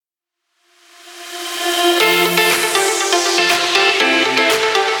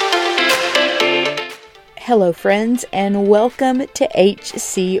Hello, friends, and welcome to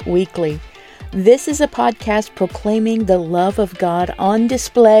HC Weekly. This is a podcast proclaiming the love of God on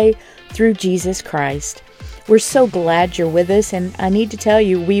display through Jesus Christ. We're so glad you're with us, and I need to tell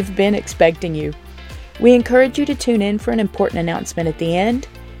you, we've been expecting you. We encourage you to tune in for an important announcement at the end.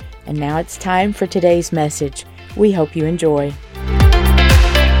 And now it's time for today's message. We hope you enjoy.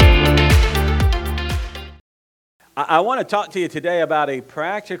 I want to talk to you today about a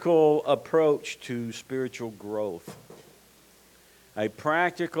practical approach to spiritual growth. A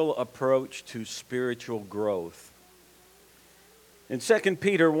practical approach to spiritual growth. In 2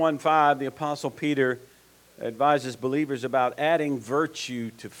 Peter 1:5, the Apostle Peter advises believers about adding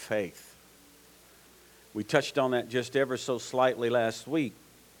virtue to faith. We touched on that just ever so slightly last week.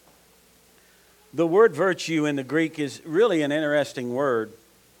 The word virtue in the Greek is really an interesting word.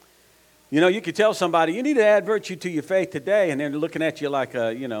 You know, you could tell somebody, you need to add virtue to your faith today, and they're looking at you like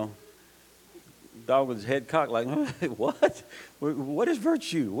a, dog with his head cocked, like, what? What is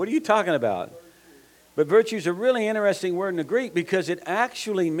virtue? What are you talking about? But virtue is a really interesting word in the Greek because it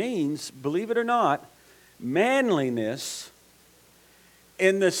actually means, believe it or not, manliness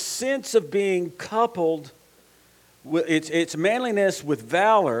in the sense of being coupled with, it's manliness with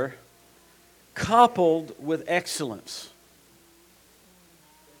valor coupled with excellence.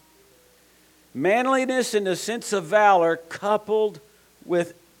 Manliness in the sense of valor coupled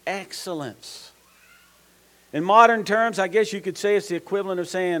with excellence. In modern terms, I guess you could say it's the equivalent of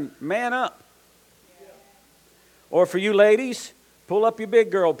saying, man up. Or for you ladies, pull up your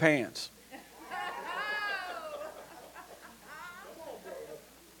big girl pants.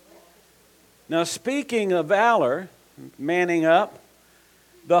 Now, speaking of valor, manning up,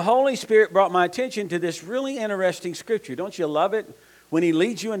 the Holy Spirit brought my attention to this really interesting scripture. Don't you love it? When He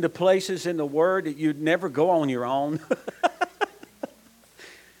leads you into places in the Word that you'd never go on your own.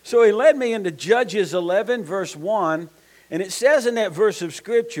 So He led me into Judges 11, verse 1. And it says in that verse of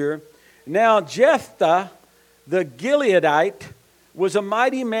Scripture, now Jephthah the Gileadite was a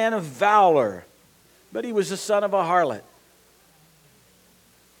mighty man of valor, but he was the son of a harlot.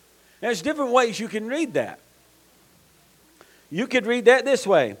 There's different ways you can read that. You could read that this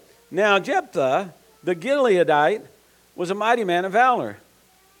way. Now Jephthah the Gileadite was a mighty man of valor,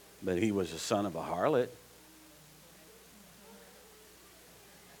 but he was the son of a harlot.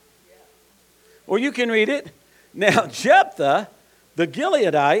 Or you can read it, now Jephthah the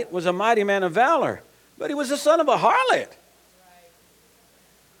Gileadite was a mighty man of valor, but he was the son of a harlot.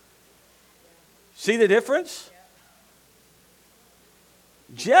 See the difference?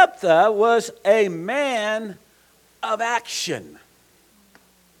 Jephthah was a man of action.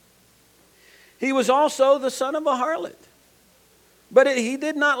 He was also the son of a harlot. But he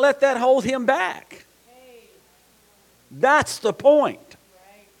did not let that hold him back. That's the point.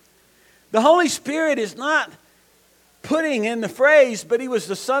 The Holy Spirit is not putting in the phrase, but he was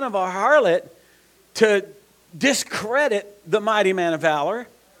the son of a harlot, to discredit the mighty man of valor.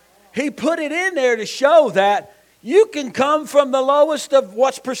 He put it in there to show that you can come from the lowest of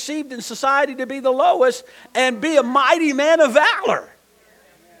what's perceived in society to be the lowest and be a mighty man of valor.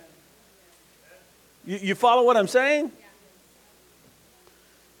 You follow what I'm saying?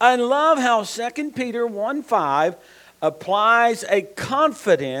 I love how 2 Peter 1:5 applies a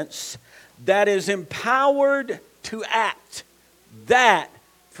confidence that is empowered to act. That,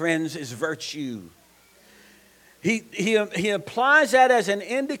 friends, is virtue. He applies that as an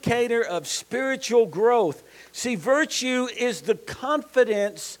indicator of spiritual growth. See, virtue is the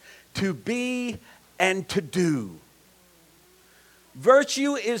confidence to be and to do.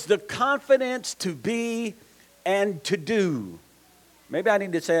 Virtue is the confidence to be and to do. Maybe I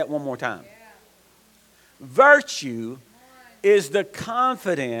need to say it one more time. Virtue is the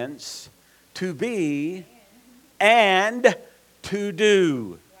confidence to be and to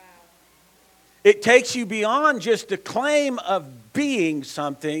do. It takes you beyond just the claim of being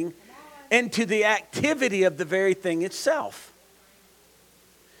something into the activity of the very thing itself.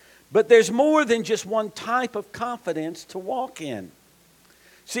 But there's more than just one type of confidence to walk in.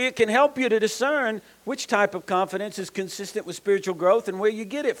 See, it can help you to discern which type of confidence is consistent with spiritual growth and where you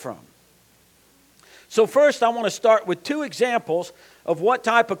get it from. So first, I want to start with two examples of what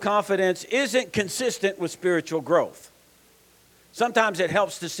type of confidence isn't consistent with spiritual growth. Sometimes it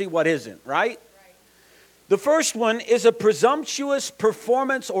helps to see what isn't, right? The first one is a presumptuous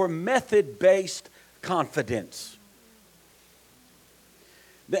performance or method-based confidence.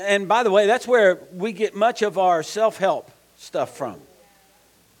 And by the way, that's where we get much of our self-help stuff from.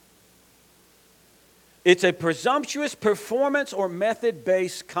 It's a presumptuous performance or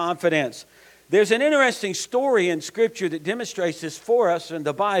method-based confidence. There's an interesting story in Scripture that demonstrates this for us in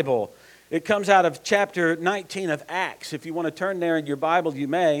the Bible. It comes out of chapter 19 of Acts. If you want to turn there in your Bible, you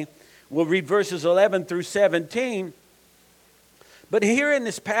may. We'll read verses 11 through 17. But here in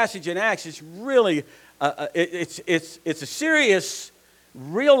this passage in Acts, it's really, it's a serious,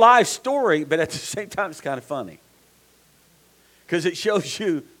 real-life story, but at the same time, it's kind of funny. Because it shows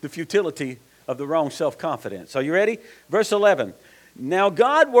you the futility of the wrong self-confidence. Are you ready? Verse 11. Now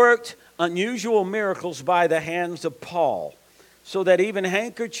God worked unusual miracles by the hands of Paul, so that even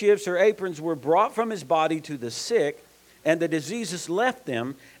handkerchiefs or aprons were brought from his body to the sick, and the diseases left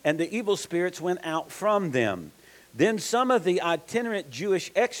them, and the evil spirits went out from them. Then some of the itinerant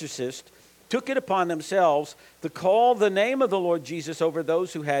Jewish exorcists took it upon themselves to call the name of the Lord Jesus over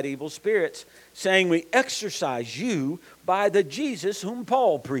those who had evil spirits, saying, we exorcise you by the Jesus whom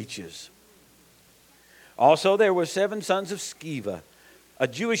Paul preaches. Also there were 7 sons of Sceva, a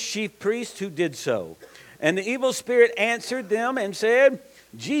Jewish chief priest, who did so. And the evil spirit answered them and said,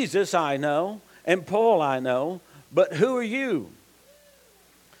 Jesus I know, and Paul I know, but who are you?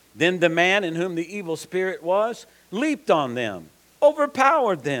 Then the man in whom the evil spirit was leaped on them,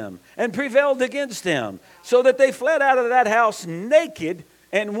 overpowered them, and prevailed against them, so that they fled out of that house naked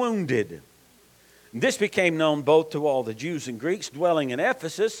and wounded. This became known both to all the Jews and Greeks dwelling in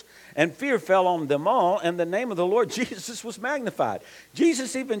Ephesus, and fear fell on them all, and the name of the Lord Jesus was magnified.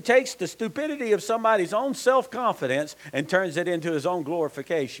 Jesus even takes the stupidity of somebody's own self-confidence and turns it into his own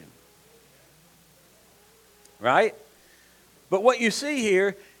glorification. Right? But what you see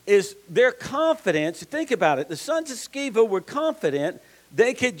here is their confidence. Think about it. The sons of Sceva were confident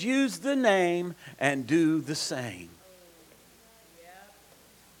they could use the name and do the same.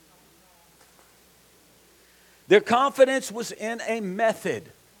 Their confidence was in a method.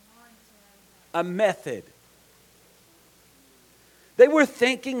 A method. They were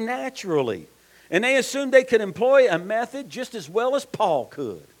thinking naturally. And they assumed they could employ a method just as well as Paul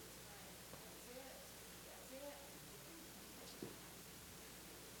could.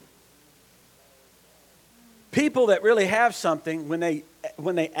 People that really have something, when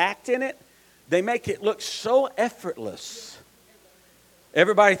they act in it, they make it look so effortless.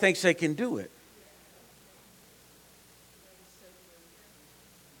 Everybody thinks they can do it.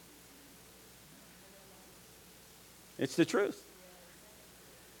 It's the truth.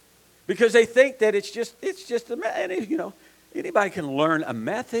 Because they think that it's just a method. You know, anybody can learn a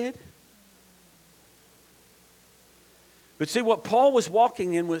method. But see, what Paul was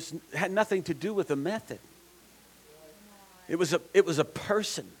walking in had nothing to do with a method. It was a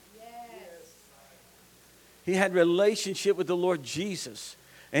person. He had relationship with the Lord Jesus.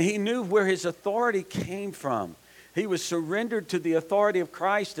 And he knew where his authority came from. He was surrendered to the authority of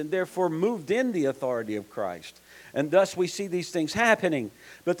Christ and therefore moved in the authority of Christ. And thus we see these things happening.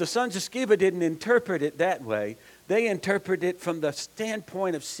 But the sons of Sceva didn't interpret it that way. They interpreted it from the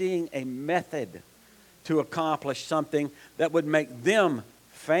standpoint of seeing a method to accomplish something that would make them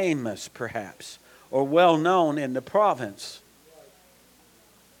famous, perhaps, or well known in the province.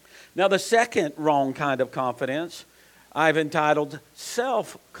 Now, the second wrong kind of confidence I've entitled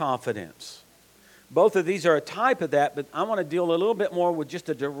self-confidence. Both of these are a type of that, but I want to deal a little bit more with just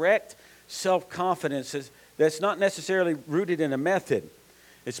a direct self-confidence that's not necessarily rooted in a method.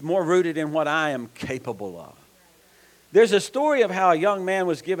 It's more rooted in what I am capable of. There's a story of how a young man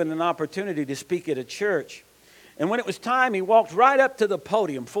was given an opportunity to speak at a church. And when it was time, he walked right up to the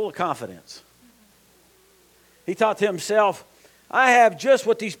podium full of confidence. He thought to himself, I have just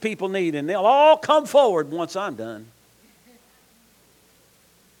what these people need, and they'll all come forward once I'm done.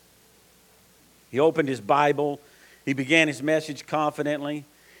 He opened his Bible. He began his message confidently.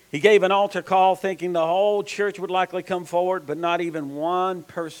 He gave an altar call thinking the whole church would likely come forward, but not even one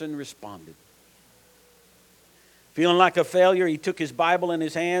person responded. Feeling like a failure, he took his Bible in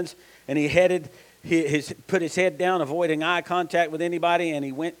his hands and he put his head down, avoiding eye contact with anybody, and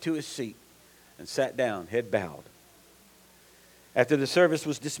he went to his seat and sat down, head bowed. After the service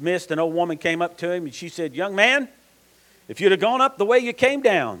was dismissed, an old woman came up to him and she said, young man, if you'd have gone up the way you came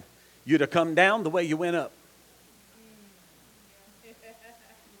down, you'd have come down the way you went up.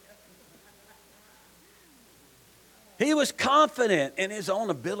 He was confident in his own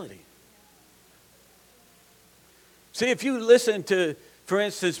ability. See, if you listen to, for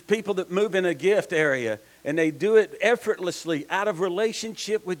instance, people that move in a gift area and they do it effortlessly out of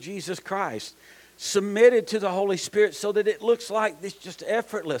relationship with Jesus Christ, submitted to the Holy Spirit so that it looks like it's just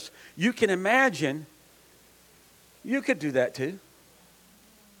effortless. You can imagine you could do that too.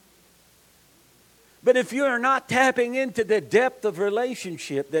 But if you are not tapping into the depth of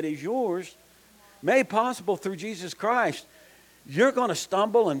relationship that is yours, made possible through Jesus Christ, you're going to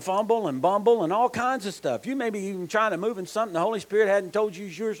stumble and fumble and bumble and all kinds of stuff. You may be even trying to move in something the Holy Spirit hadn't told you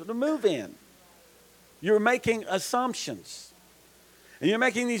yours to move in. You're making assumptions. And you're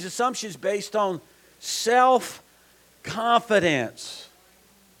making these assumptions based on self-confidence.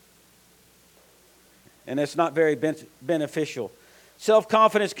 And that's not very beneficial.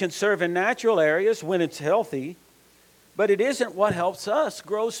 Self-confidence can serve in natural areas when it's healthy, but it isn't what helps us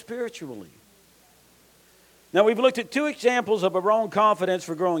grow spiritually. Now, we've looked at two examples of a wrong confidence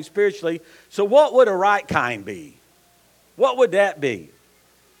for growing spiritually. So what would a right kind be? What would that be?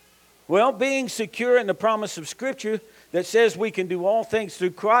 Well, being secure in the promise of Scripture that says we can do all things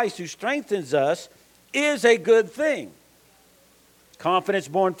through Christ who strengthens us is a good thing. Confidence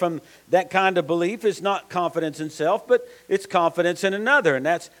born from that kind of belief is not confidence in self, but it's confidence in another, and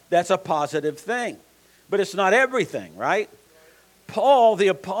that's a positive thing. But it's not everything, right? Paul, the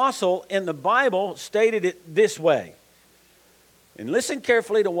apostle in the Bible, stated it this way. And listen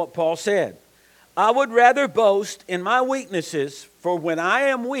carefully to what Paul said. I would rather boast in my weaknesses, for when I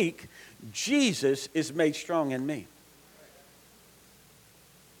am weak, Jesus is made strong in me.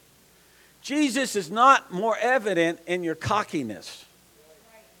 Jesus is not more evident in your cockiness,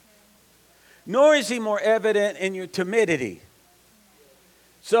 nor is he more evident in your timidity.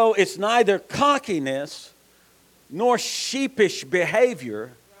 So it's neither cockiness nor sheepish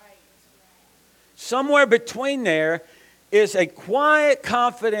behavior. Somewhere between there is a quiet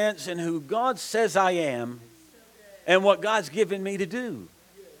confidence in who God says I am and what God's given me to do.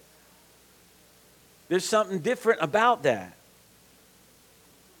 There's something different about that.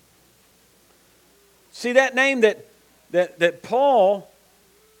 See, that name that Paul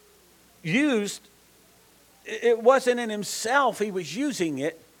used, it wasn't in himself he was using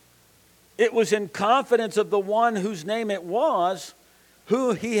it. It was in confidence of the one whose name it was,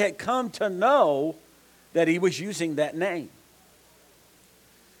 who he had come to know, that he was using that name.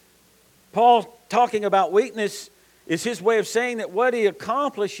 Paul, talking about weakness, is his way of saying that what he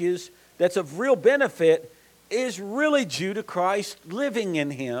accomplishes that's of real benefit is really due to Christ living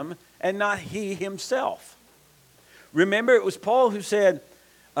in him and not he himself. Remember, it was Paul who said,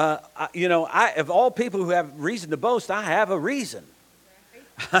 of all people who have reason to boast, I have a reason.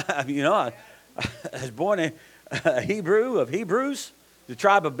 I was born a Hebrew of Hebrews, the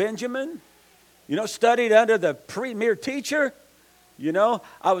tribe of Benjamin. Studied under the premier teacher.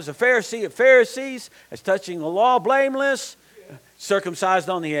 I was a Pharisee of Pharisees, as touching the law blameless, circumcised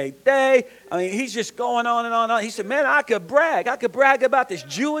on the 8th day. I mean, he's just going on and on and on. He said, man, I could brag. I could brag about this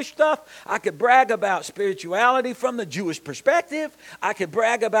Jewish stuff. I could brag about spirituality from the Jewish perspective. I could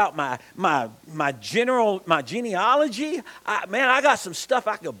brag about my genealogy. I got some stuff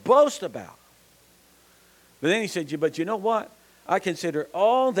I could boast about. But then he said, but you know what? I consider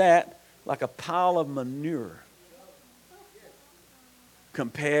all that like a pile of manure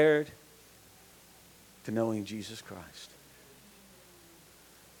compared to knowing Jesus Christ.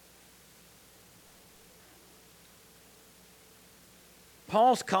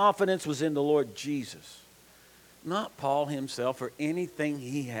 Paul's confidence was in the Lord Jesus, not Paul himself or anything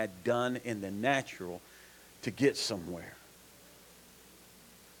he had done in the natural to get somewhere.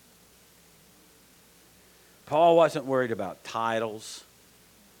 Paul wasn't worried about titles,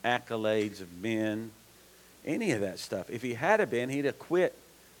 accolades of men, any of that stuff. If he had been, he'd have quit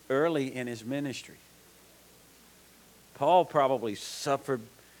early in his ministry. Paul probably suffered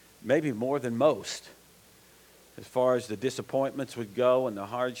maybe more than most as far as the disappointments would go and the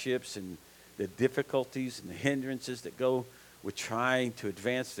hardships and the difficulties and the hindrances that go with trying to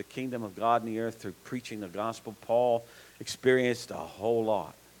advance the kingdom of God in the earth through preaching the gospel. Paul experienced a whole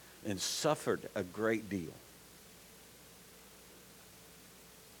lot and suffered a great deal.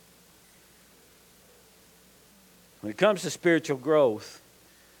 When it comes to spiritual growth,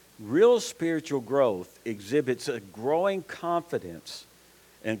 real spiritual growth exhibits a growing confidence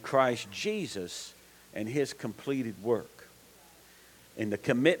in Christ Jesus and his completed work. And the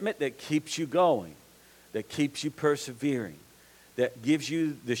commitment that keeps you going, that keeps you persevering, that gives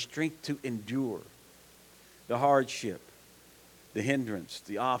you the strength to endure the hardship, the hindrance,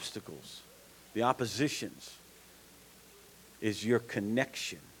 the obstacles, the oppositions, is your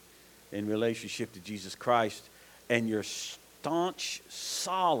connection in relationship to Jesus Christ and your staunch,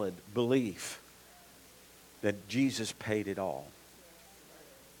 solid belief that Jesus paid it all.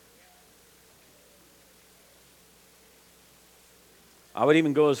 I would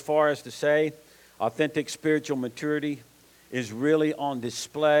even go as far as to say authentic spiritual maturity is really on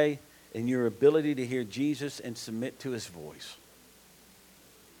display in your ability to hear Jesus and submit to his voice.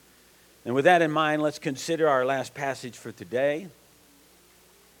 And with that in mind, let's consider our last passage for today.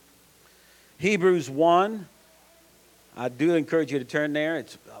 Hebrews 1, I do encourage you to turn there.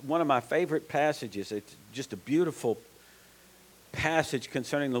 It's one of my favorite passages. It's just a beautiful passage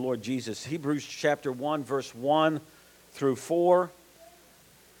concerning the Lord Jesus. Hebrews chapter 1, verse 1 through 4.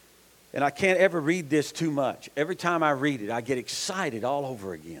 And I can't ever read this too much. Every time I read it, I get excited all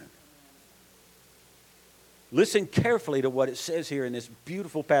over again. Listen carefully to what it says here in this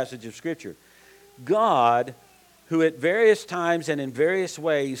beautiful passage of Scripture. God, who at various times and in various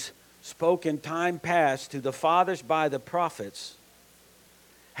ways spoke in time past to the fathers by the prophets,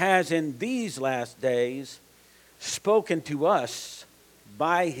 has in these last days spoken to us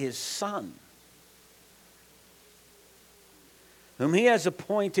by His Son, whom He has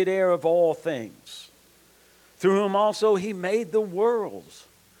appointed heir of all things, through whom also He made the worlds,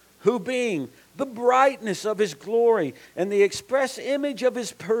 who being the brightness of His glory and the express image of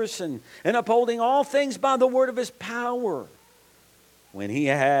His person, and upholding all things by the word of His power, when He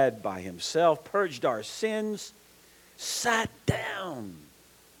had by Himself purged our sins, sat down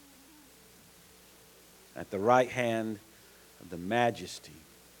at the right hand of the Majesty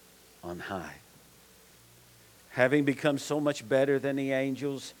on high, having become so much better than the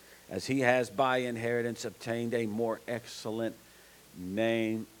angels, as He has by inheritance obtained a more excellent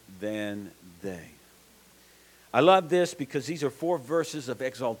name than they. I love this because these are 4 verses of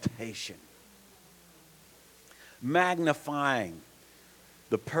exaltation, magnifying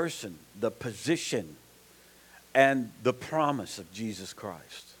the person, the position, and the promise of Jesus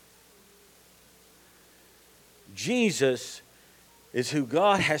Christ. Jesus is who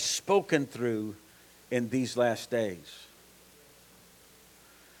God has spoken through in these last days.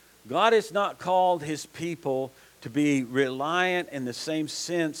 God has not called His people to be reliant in the same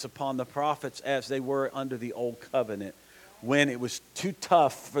sense upon the prophets as they were under the old covenant, when it was too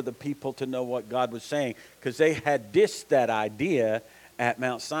tough for the people to know what God was saying, because they had dissed that idea at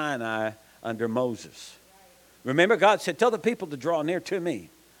Mount Sinai under Moses. Remember, God said, tell the people to draw near to me.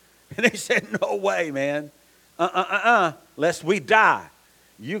 And they said, no way, man. Lest we die.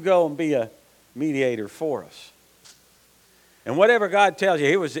 You go and be a mediator for us. And whatever God tells you,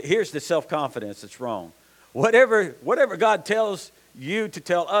 here's the self-confidence that's wrong. Whatever God tells you to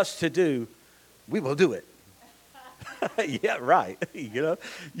tell us to do, we will do it. Yeah, right.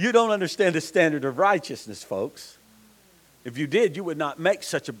 You don't understand the standard of righteousness, folks. If you did, you would not make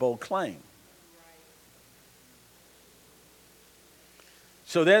such a bold claim.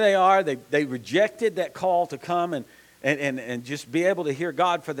 So there they are. They rejected that call to come and just be able to hear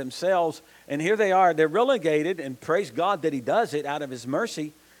God for themselves. And here they are. They're relegated, and praise God that He does it out of His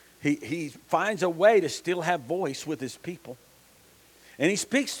mercy. He finds a way to still have voice with His people. And He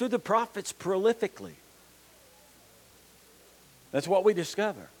speaks through the prophets prolifically. That's what we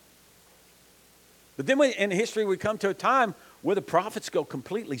discover. But then in history we come to a time where the prophets go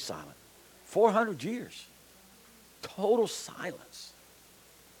completely silent. 400 years. Total silence.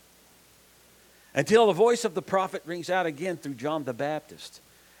 Until the voice of the prophet rings out again through John the Baptist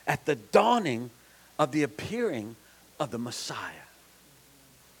at the dawning of the appearing of the Messiah.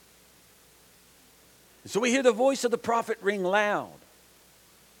 And so we hear the voice of the prophet ring loud.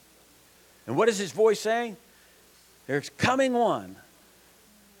 And what is his voice saying? There's coming one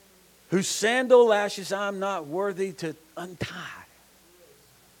whose sandal lashes I'm not worthy to untie.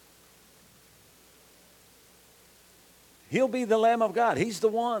 He'll be the Lamb of God. He's the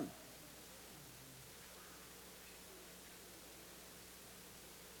one.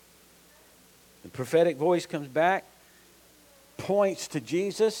 The prophetic voice comes back, points to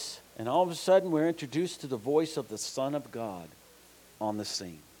Jesus, and all of a sudden we're introduced to the voice of the Son of God on the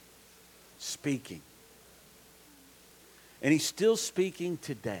scene, speaking. And He's still speaking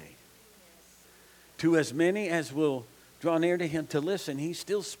today. To as many as will draw near to Him to listen, He's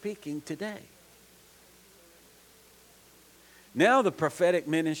still speaking today. Now the prophetic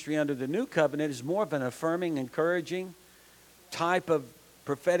ministry under the new covenant is more of an affirming, encouraging type of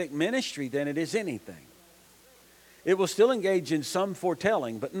prophetic ministry than it is anything. It will still engage in some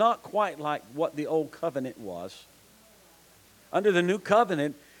foretelling, but not quite like what the old covenant was. Under the new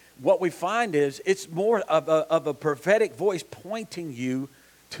covenant, what we find is it's more of a prophetic voice pointing you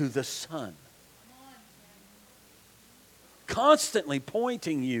to the Son. Constantly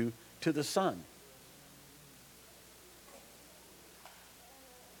pointing you to the Son.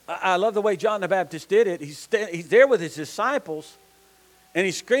 I love the way John the Baptist did it. He's there with his disciples, and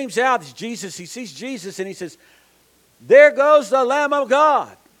he screams out, it's Jesus. He sees Jesus, and he says, there goes the Lamb of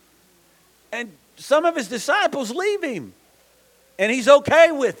God. And some of his disciples leave him, and he's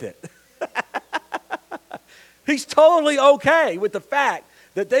okay with it. He's totally okay with the fact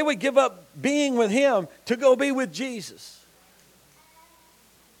that they would give up being with him to go be with Jesus.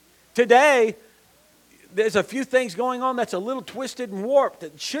 Today, there's a few things going on that's a little twisted and warped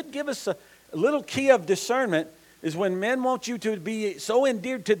that should give us a little key of discernment is when men want you to be so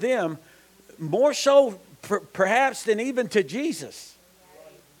endeared to them, more so perhaps than even to Jesus.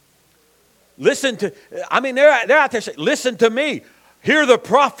 Listen to, they're out there saying, listen to me, hear the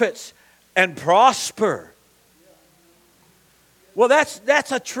prophets and prosper. Well,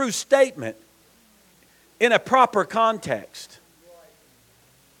 that's a true statement in a proper context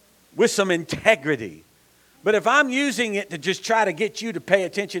with some integrity. But if I'm using it to just try to get you to pay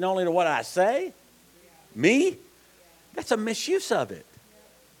attention only to what I say, me, that's a misuse of it.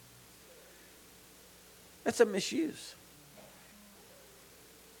 That's a misuse.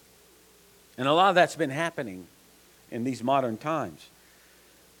 And a lot of that's been happening in these modern times.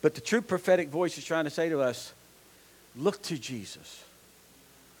 But the true prophetic voice is trying to say to us, look to Jesus.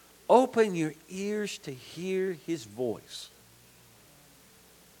 Open your ears to hear his voice.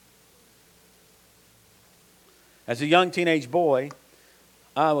 As a young teenage boy,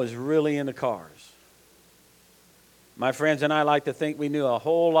 I was really into cars. My friends and I like to think we knew a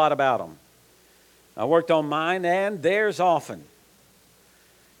whole lot about them. I worked on mine and theirs often.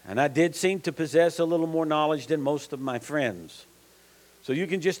 And I did seem to possess a little more knowledge than most of my friends. So you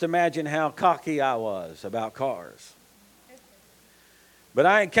can just imagine how cocky I was about cars. But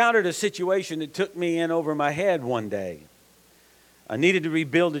I encountered a situation that took me in over my head one day. I needed to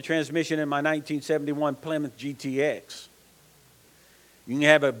rebuild the transmission in my 1971 Plymouth GTX. You can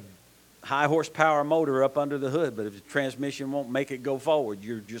have a high horsepower motor up under the hood, but if the transmission won't make it go forward,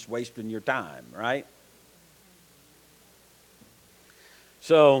 you're just wasting your time, right?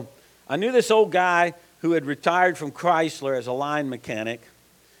 So I knew this old guy who had retired from Chrysler as a line mechanic,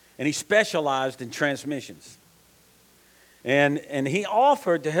 and he specialized in transmissions. And he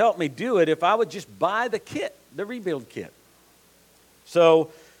offered to help me do it if I would just buy the kit, the rebuild kit.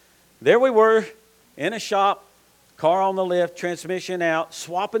 So there we were in a shop, car on the lift, transmission out,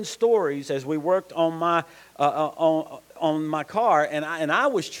 swapping stories as we worked on my car, and I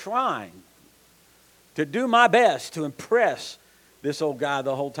was trying to do my best to impress this old guy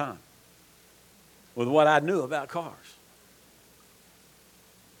the whole time with what I knew about cars.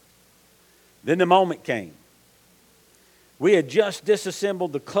 Then the moment came. We had just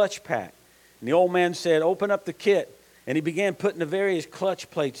disassembled the clutch pack, and the old man said, open up the kit, and he began putting the various clutch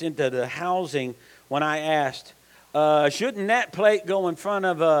plates into the housing when I asked, shouldn't that plate go in front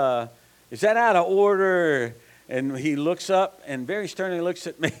of, is that out of order? And he looks up and very sternly looks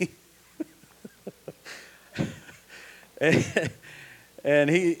at me. and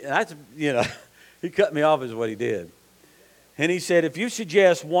he cut me off is what he did. And he said, if you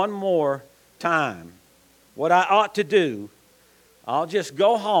suggest one more time what I ought to do, I'll just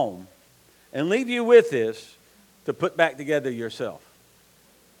go home and leave you with this to put back together yourself.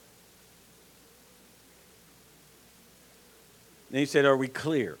 And he said, are we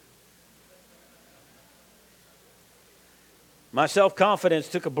clear? My self-confidence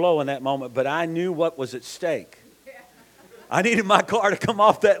took a blow in that moment, but I knew what was at stake. I needed my car to come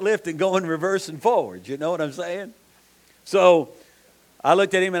off that lift and go in reverse and forward. You know what I'm saying? So I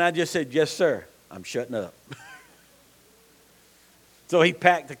looked at him and I just said, yes, sir. I'm shutting up. So he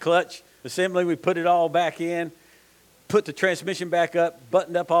packed the clutch assembly. We put it all back in, put the transmission back up,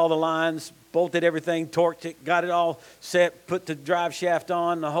 buttoned up all the lines, bolted everything, torqued it, got it all set, put the drive shaft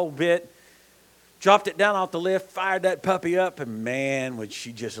on, the whole bit, dropped it down off the lift, fired that puppy up, and man, would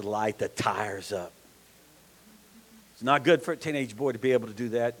she just light the tires up. It's not good for a teenage boy to be able to do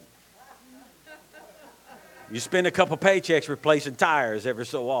that. You spend a couple paychecks replacing tires every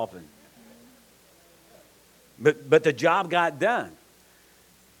so often. But the job got done.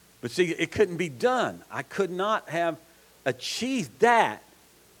 But see, it couldn't be done. I could not have achieved that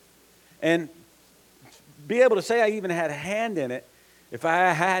and be able to say I even had a hand in it if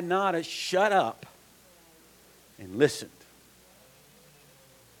I had not shut up and listened.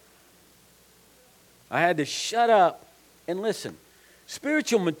 I had to shut up and listen.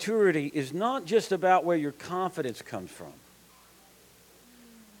 Spiritual maturity is not just about where your confidence comes from,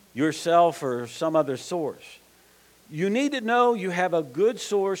 yourself or some other source. You need to know you have a good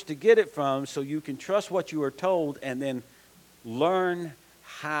source to get it from so you can trust what you are told and then learn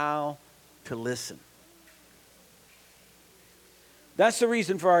how to listen. That's the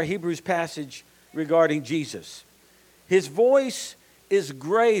reason for our Hebrews passage regarding Jesus. His voice is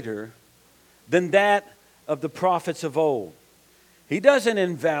greater than that of the prophets of old. He doesn't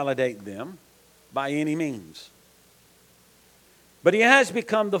invalidate them by any means. But he has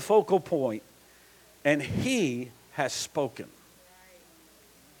become the focal point, and he has spoken.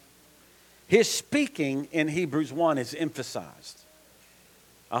 His speaking in Hebrews 1 is emphasized.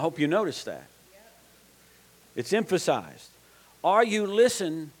 I hope you notice that. It's emphasized. Are you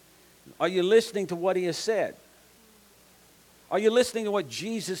listening to what he has said? Are you listening to what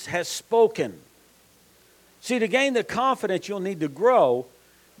Jesus has spoken? See, to gain the confidence you'll need to grow,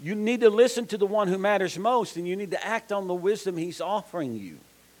 you need to listen to the one who matters most, and you need to act on the wisdom he's offering you.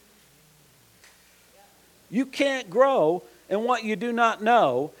 You can't grow in what you do not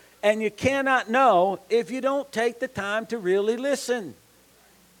know, and you cannot know if you don't take the time to really listen.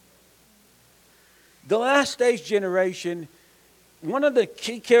 The last days generation, one of the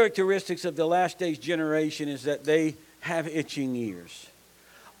key characteristics of the last days generation is that they have itching ears.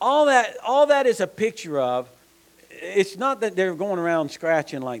 All that is a picture of, it's not that they're going around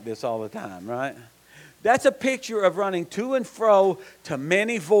scratching like this all the time, right? That's a picture of running to and fro to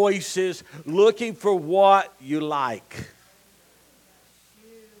many voices, looking for what you like.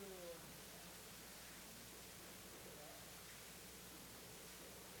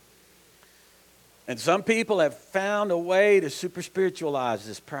 And some people have found a way to super spiritualize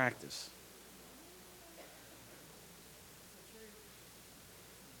this practice.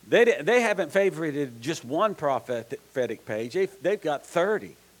 They haven't favorited just one prophetic page. They've got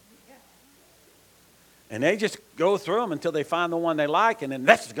 30. And they just go through them until they find the one they like, and then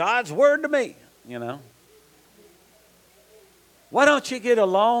that's God's word to me, you know. Why don't you get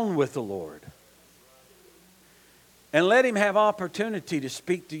alone with the Lord and let him have opportunity to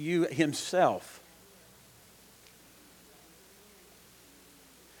speak to you himself?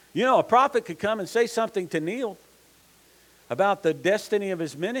 You know, a prophet could come and say something to Neil about the destiny of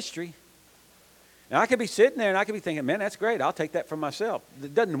his ministry. Now, I could be sitting there and I could be thinking, man, that's great. I'll take that for myself.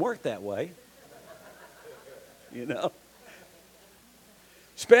 It doesn't work that way. You know?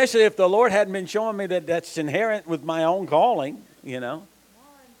 Especially if the Lord hadn't been showing me that that's inherent with my own calling, you know.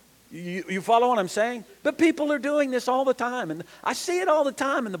 You follow what I'm saying? But people are doing this all the time. And I see it all the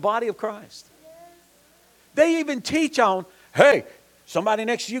time in the body of Christ. They even teach on, hey, somebody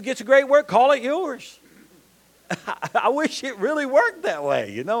next to you gets a great word, call it yours. I wish it really worked that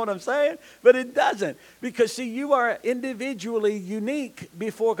way. You know what I'm saying? But it doesn't. Because, see, you are individually unique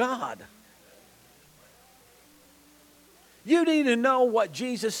before God. You need to know what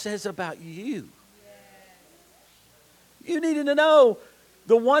Jesus says about you. You need to know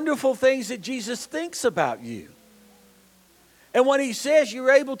the wonderful things that Jesus thinks about you. And what he says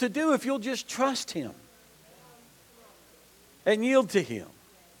you're able to do if you'll just trust him and yield to him.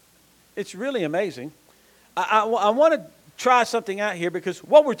 It's really amazing. I want to try something out here because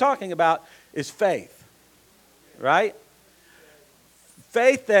what we're talking about is faith, right?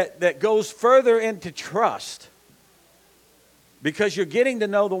 Faith that goes further into trust because you're getting to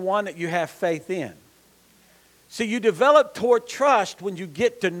know the one that you have faith in. See, you develop toward trust when you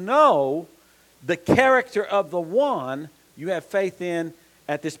get to know the character of the one you have faith in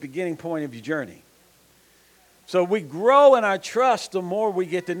at this beginning point of your journey. So we grow in our trust the more we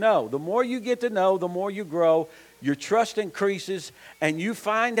get to know. The more you get to know, the more you grow. Your trust increases, and you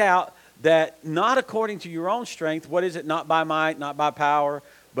find out that not according to your own strength, what is it? Not by might, not by power,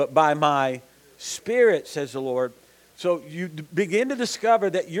 but by my Spirit, says the Lord. So you begin to discover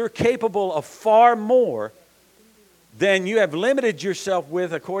that you're capable of far more than you have limited yourself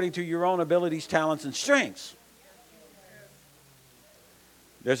with according to your own abilities, talents, and strengths.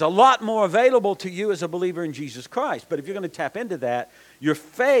 There's a lot more available to you as a believer in Jesus Christ. But if you're going to tap into that, your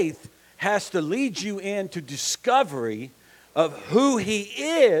faith has to lead you into discovery of who he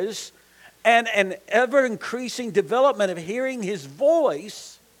is and an ever-increasing development of hearing his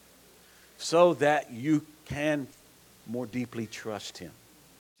voice so that you can more deeply trust him.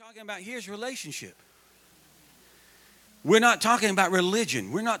 Talking about here's relationship. We're not talking about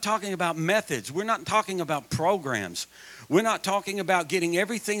religion. We're not talking about methods. We're not talking about programs. We're not talking about getting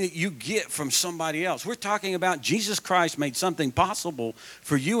everything that you get from somebody else. We're talking about Jesus Christ made something possible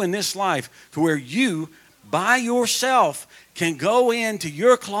for you in this life to where you, by yourself, can go into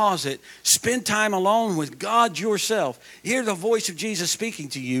your closet, spend time alone with God yourself, hear the voice of Jesus speaking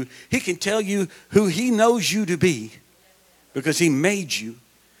to you. He can tell you who he knows you to be because he made you.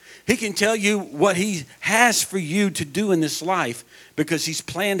 He can tell you what he has for you to do in this life because he's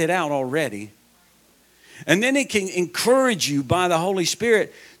planned it out already. And then he can encourage you by the Holy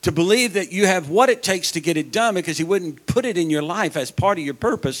Spirit to believe that you have what it takes to get it done because he wouldn't put it in your life as part of your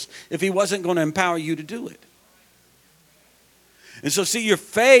purpose if he wasn't going to empower you to do it. And so see, your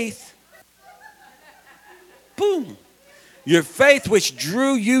faith, boom, your faith which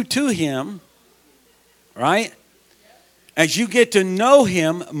drew you to him, right? As you get to know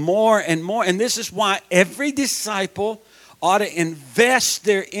him more and more, and this is why every disciple ought to invest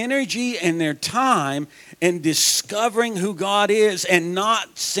their energy and their time in discovering who God is and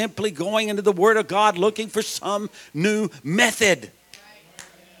not simply going into the Word of God looking for some new method.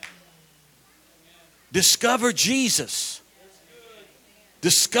 Discover Jesus.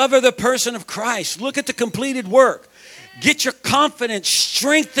 Discover the person of Christ. Look at the completed work. Get your confidence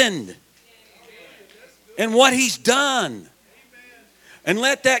strengthened in what He's done. And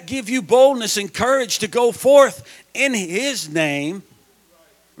let that give you boldness and courage to go forth in His name,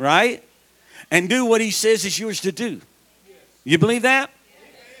 right? And do what He says is yours to do. You believe that?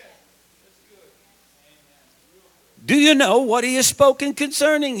 Do you know what He has spoken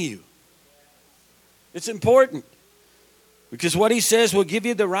concerning you? It's important. Because what He says will give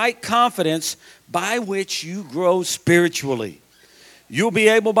you the right confidence by which you grow spiritually. You'll be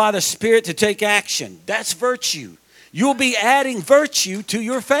able by the Spirit to take action. That's virtue. You'll be adding virtue to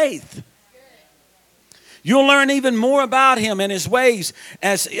your faith. You'll learn even more about Him and His ways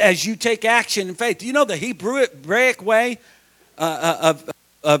as you take action in faith. Do you know the Hebraic way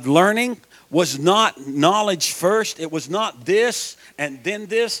of learning was not knowledge first? It was not this and then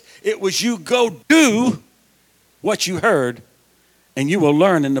this. It was you go do what you heard, and you will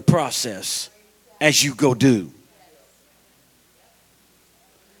learn in the process as you go do.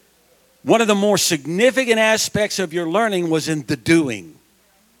 One of the more significant aspects of your learning was in the doing.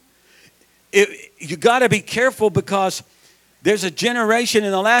 You got to be careful because there's a generation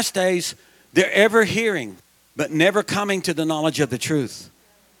in the last days, they're ever hearing, but never coming to the knowledge of the truth.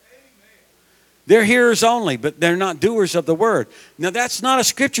 They're hearers only, but they're not doers of the word. Now, that's not a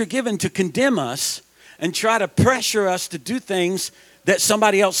scripture given to condemn us and try to pressure us to do things that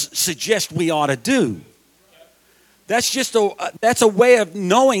somebody else suggests we ought to do. That's a way of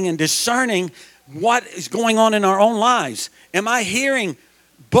knowing and discerning what is going on in our own lives. Am I hearing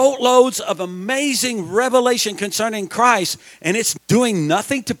boatloads of amazing revelation concerning Christ and it's doing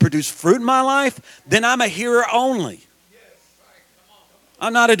nothing to produce fruit in my life? Then I'm a hearer only.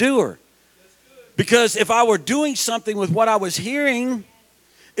 I'm not a doer. Because if I were doing something with what I was hearing,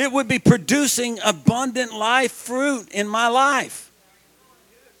 it would be producing abundant life fruit in my life.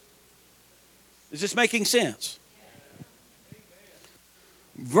 Is this making sense?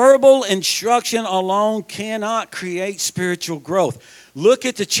 Verbal instruction alone cannot create spiritual growth. Look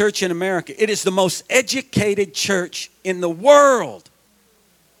at the church in America. It is the most educated church in the world.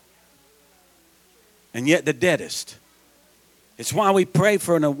 And yet the deadest. It's why we pray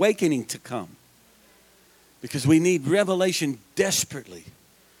for an awakening to come. Because we need revelation desperately.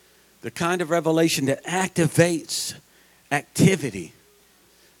 The kind of revelation that activates activity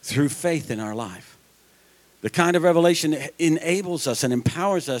through faith in our life. The kind of revelation that enables us and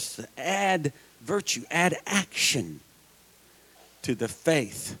empowers us to add virtue, add action to the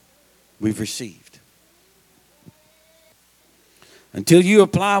faith we've received. Until you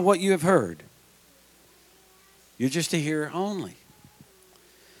apply what you have heard, you're just a hearer only.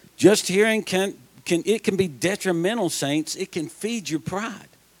 Just hearing can be detrimental, saints. It can feed your pride.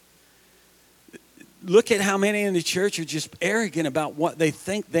 Look at how many in the church are just arrogant about what they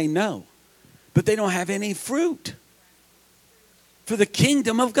think they know. But they don't have any fruit for the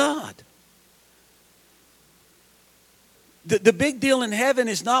kingdom of God. The big deal in heaven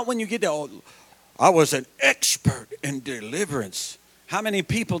is not when you get there, oh, I was an expert in deliverance. How many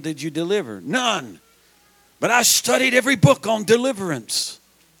people did you deliver? None. But I studied every book on deliverance.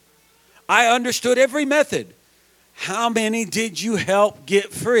 I understood every method. How many did you help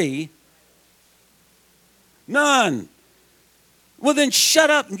get free? None. Well, then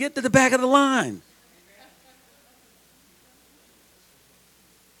shut up and get to the back of the line.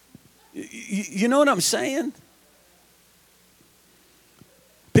 You know what I'm saying?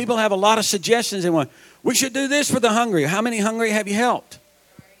 People have a lot of suggestions. They want, we should do this for the hungry. How many hungry have you helped?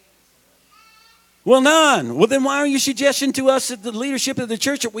 Well, none. Well, then why are you suggesting to us at the leadership of the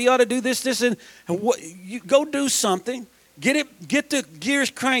church that we ought to do this, and what? You go do something. Get the gears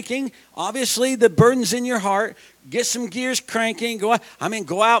cranking. Obviously, the burden's in your heart. Get some gears cranking. Go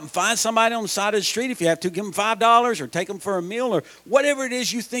out and find somebody on the side of the street. If you have to, give them $5 or take them for a meal or whatever it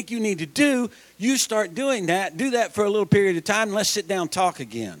is you think you need to do. You start doing that. Do that for a little period of time. And let's sit down and talk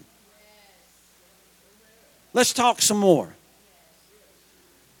again. Let's talk some more.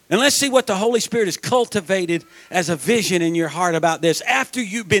 And let's see what the Holy Spirit has cultivated as a vision in your heart about this after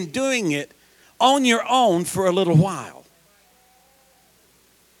you've been doing it on your own for a little while.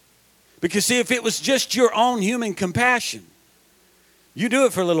 Because see, if it was just your own human compassion, you do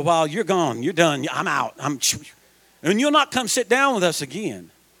it for a little while, you're gone, you're done, I'm out. And you'll not come sit down with us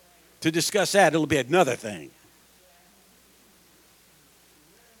again to discuss that. It'll be another thing.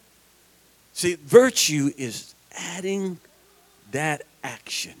 See, virtue is adding that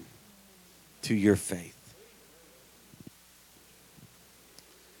action to your faith.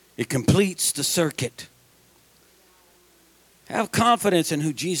 It completes the circuit. Have confidence in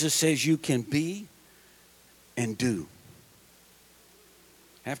who Jesus says you can be and do.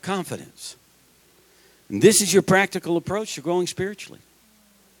 Have confidence. And this is your practical approach to growing spiritually.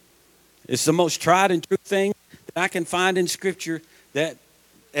 It's the most tried and true thing that I can find in Scripture that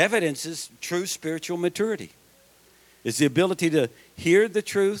evidences true spiritual maturity. It's the ability to hear the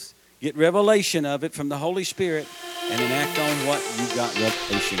truth, get revelation of it from the Holy Spirit, and enact on what you got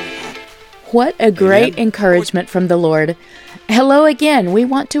revelation of. What a great encouragement from the Lord. Hello again. We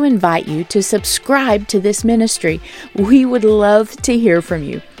want to invite you to subscribe to this ministry. We would love to hear from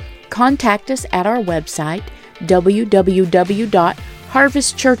you. Contact us at our website,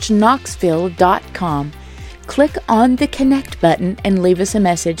 www.harvestchurchknoxville.com. Click on the Connect button and leave us a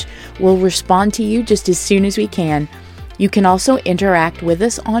message. We'll respond to you just as soon as we can. You can also interact with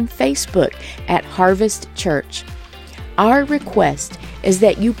us on Facebook at Harvest Church. Our request is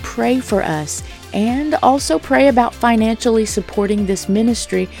that you pray for us and also pray about financially supporting this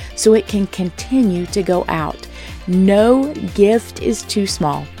ministry so it can continue to go out. No gift is too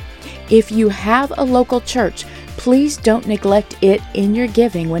small. If you have a local church, please don't neglect it in your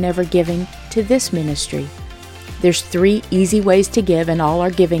giving whenever giving to this ministry. There's 3 easy ways to give, and all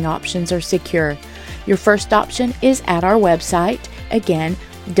our giving options are secure. Your first option is at our website, again,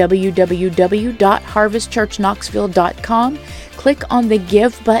 www.harvestchurchknoxville.com. Click on the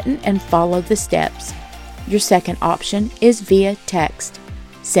Give button and follow the steps. Your second option is via text.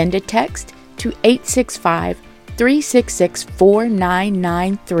 Send a text to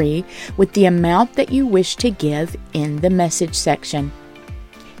 865-366-4993 with the amount that you wish to give in the message section.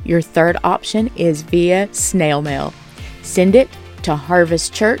 Your third option is via snail mail. Send it to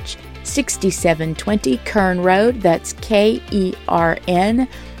Harvest Church, 6720 Kern Road, that's Kern,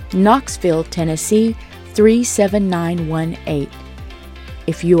 Knoxville, Tennessee, 37918.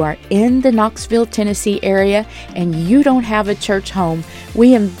 If you are in the Knoxville, Tennessee area and you don't have a church home,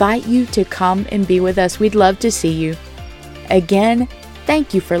 we invite you to come and be with us. We'd love to see you. Again,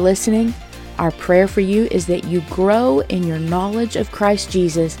 thank you for listening. Our prayer for you is that you grow in your knowledge of Christ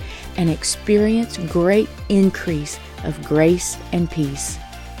Jesus and experience great increase of grace and peace.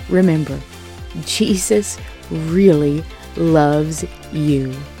 Remember, Jesus really loves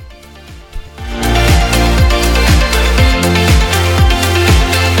you.